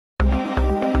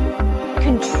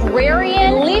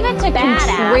contrarian, leave it to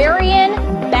contrarian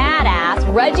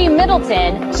badass Reggie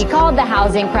Middleton. He called the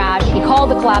housing crash. He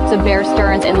called the collapse of Bear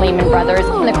Stearns and Lehman Brothers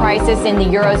and the crisis in the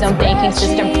Eurozone banking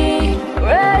system.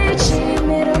 Reggie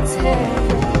Middleton.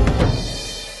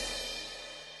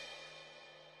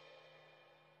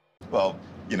 Well,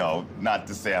 you know, not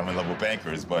to say I'm in love with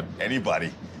bankers, but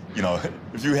anybody, you know,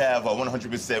 if you have a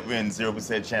 100% win,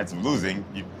 0% chance of losing,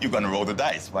 you're going to roll the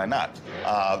dice. Why not?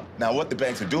 Now, what the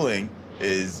banks are doing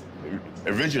is,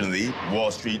 originally, Wall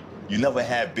Street, you never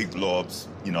had big blow-ups,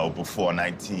 you know, before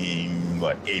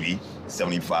 1980,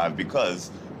 75, because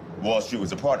Wall Street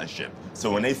was a partnership.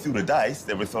 So when they threw the dice,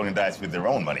 they were throwing the dice with their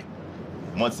own money.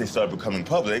 Once they started becoming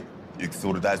public, you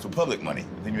throw the dice with public money.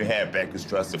 Then you had Bankers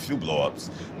Trust, a few blow-ups.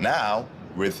 Now,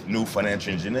 with new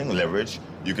financial engineering leverage,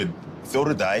 you could throw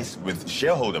the dice with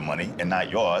shareholder money and not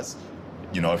yours.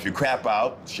 You know, if you crap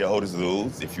out, shareholders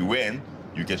lose. If you win,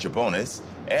 you get your bonus.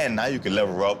 And now you can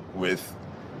lever up with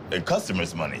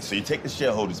customers' money. So you take the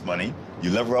shareholders' money, you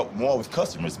lever up more with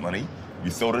customers' money, you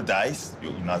throw the dice,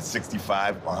 you know,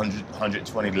 65, 100,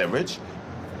 120 leverage.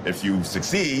 If you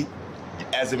succeed,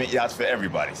 azimuth yachts for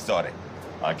everybody, starting,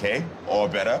 okay? Or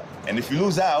better. And if you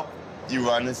lose out, you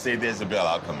run and say there's a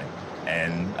bailout coming.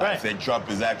 And I think Trump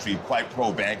is actually quite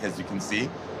pro-bank, as you can see.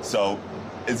 So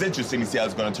it's interesting to see how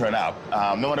it's going to turn out.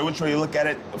 No matter which way you look at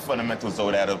it, the fundamentals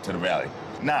don't add up to the rally.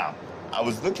 Now, I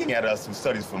was looking at some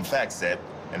studies from FactSet,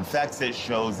 and FactSet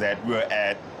shows that we're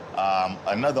at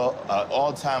another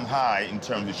all-time high in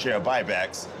terms of share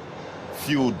buybacks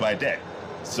fueled by debt.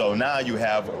 So now you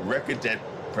have record debt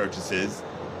purchases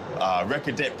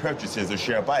of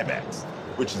share buybacks,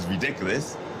 which is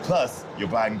ridiculous. Plus, you're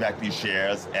buying back these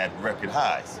shares at record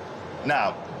highs.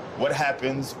 Now, what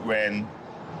happens when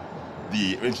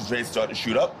the interest rates start to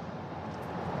shoot up?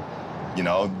 You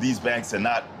know, these banks are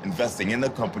not investing in the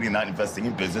company, not investing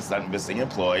in business, not investing in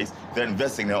employees. They're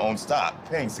investing in their own stock,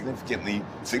 paying significant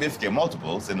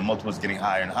multiples, and the multiples getting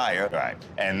higher and higher. Right.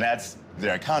 And that's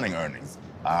their accounting earnings.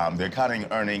 Their accounting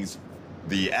earnings,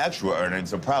 the actual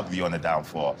earnings, are probably on the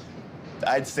downfall.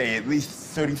 I'd say at least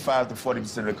 35 to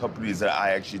 40% of the companies that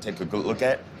I actually take a good look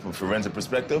at from a forensic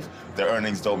perspective, their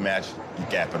earnings don't match the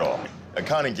gap at all.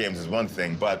 Accounting games is one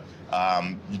thing, but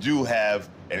you do have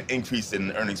an increase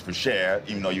in earnings per share,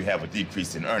 even though you have a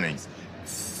decrease in earnings.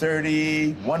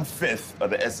 1/5 of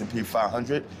the S&P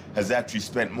 500 has actually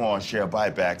spent more on share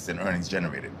buybacks than earnings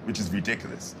generated, which is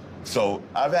ridiculous. So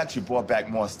I've actually bought back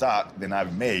more stock than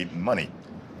I've made in money.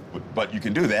 But you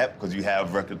can do that because you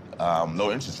have record low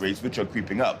interest rates, which are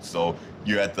creeping up. So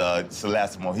you're at the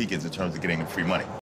last Mohicans in terms of getting free money.